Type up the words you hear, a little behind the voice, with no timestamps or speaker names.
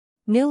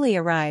Newly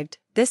arrived,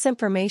 this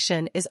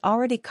information is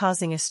already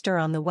causing a stir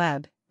on the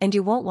web, and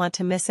you won't want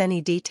to miss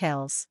any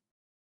details.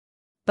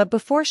 But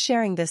before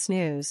sharing this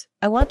news,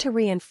 I want to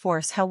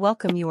reinforce how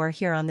welcome you are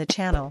here on the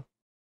channel.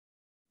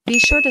 Be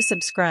sure to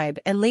subscribe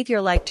and leave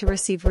your like to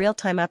receive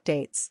real-time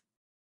updates.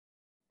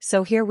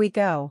 So here we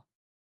go.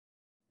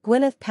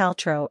 Gwyneth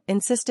Paltrow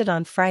insisted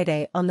on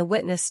Friday on the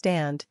witness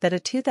stand that a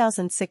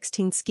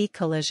 2016 ski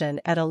collision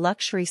at a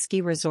luxury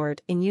ski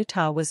resort in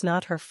Utah was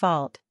not her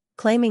fault,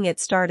 claiming it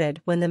started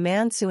when the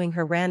man suing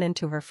her ran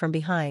into her from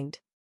behind.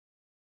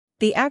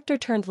 The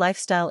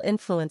actor-turned-lifestyle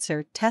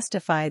influencer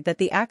testified that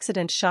the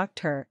accident shocked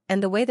her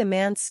and the way the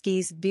man's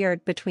skis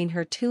veered between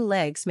her two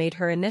legs made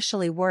her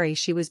initially worry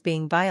she was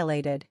being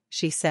violated,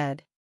 she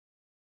said.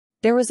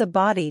 "There was a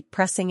body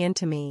pressing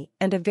into me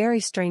and a very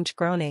strange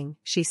groaning,"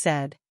 she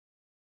said.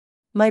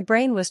 "My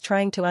brain was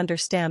trying to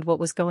understand what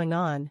was going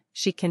on,"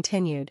 she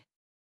continued.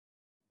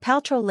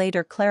 Paltrow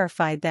later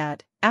clarified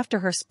that, after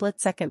her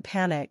split-second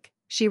panic,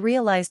 she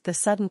realized the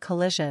sudden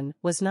collision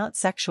was not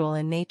sexual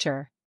in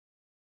nature.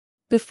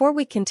 Before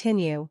we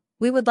continue,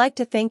 we would like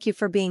to thank you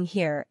for being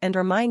here and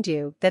remind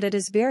you that it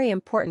is very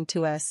important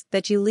to us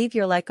that you leave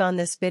your like on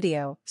this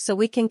video so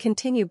we can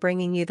continue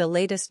bringing you the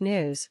latest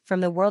news from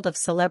the world of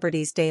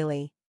celebrities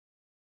daily.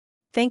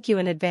 Thank you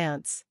in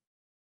advance.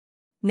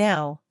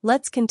 Now,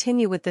 let's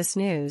continue with this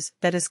news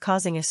that is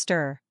causing a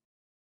stir.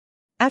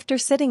 After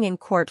sitting in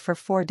court for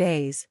 4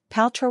 days,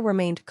 Paltrow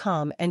remained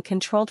calm and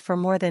controlled for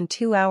more than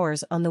 2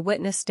 hours on the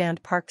witness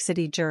stand. Park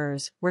City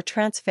jurors were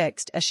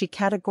transfixed as she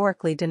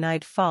categorically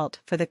denied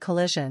fault for the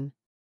collision.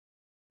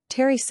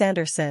 Terry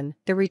Sanderson,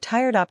 the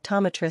retired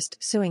optometrist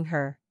suing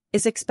her,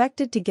 is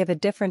expected to give a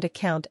different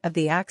account of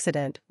the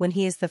accident when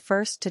he is the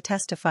first to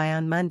testify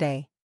on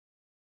Monday.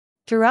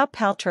 Throughout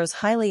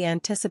Paltrow's highly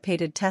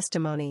anticipated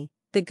testimony,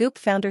 the Goop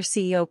founder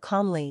CEO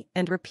calmly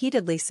and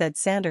repeatedly said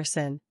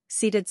Sanderson,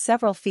 seated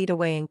several feet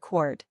away in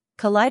court,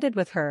 collided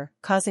with her,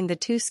 causing the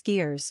two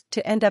skiers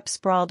to end up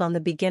sprawled on the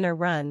beginner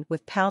run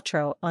with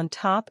Paltrow on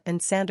top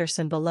and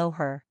Sanderson below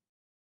her.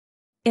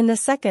 In the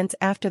seconds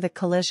after the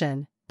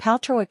collision,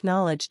 Paltrow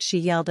acknowledged she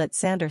yelled at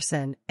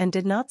Sanderson and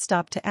did not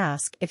stop to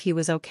ask if he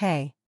was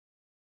okay.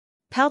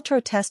 Paltrow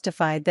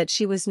testified that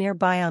she was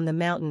nearby on the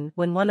mountain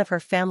when one of her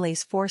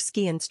family's 4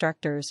 ski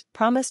instructors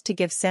promised to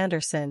give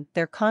Sanderson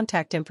their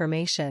contact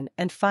information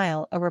and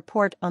file a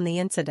report on the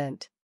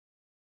incident.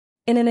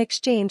 In an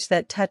exchange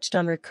that touched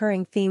on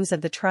recurring themes of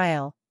the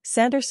trial,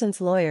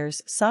 Sanderson's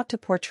lawyers sought to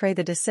portray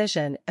the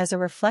decision as a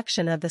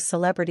reflection of the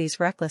celebrity's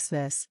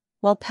recklessness,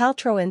 while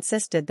Paltrow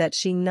insisted that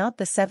she, not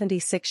the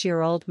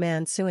 76-year-old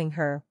man suing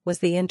her, was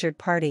the injured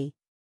party.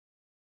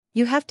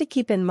 "You have to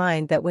keep in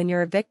mind that when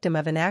you're a victim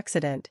of an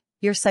accident,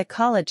 your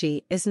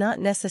psychology is not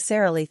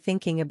necessarily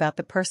thinking about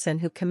the person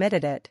who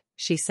committed it,"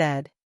 she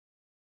said.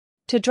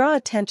 To draw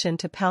attention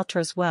to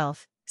Paltrow's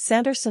wealth,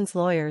 Sanderson's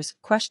lawyers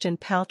questioned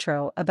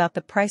Paltrow about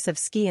the price of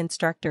ski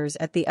instructors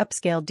at the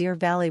upscale Deer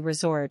Valley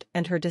Resort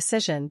and her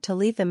decision to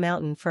leave the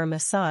mountain for a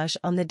massage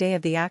on the day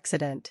of the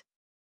accident.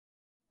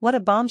 What a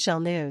bombshell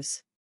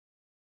news!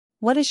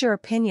 What is your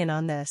opinion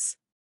on this?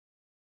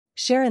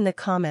 Share in the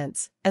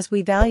comments, as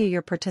we value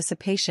your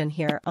participation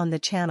here on the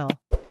channel.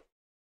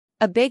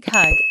 A big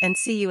hug and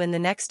see you in the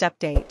next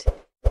update.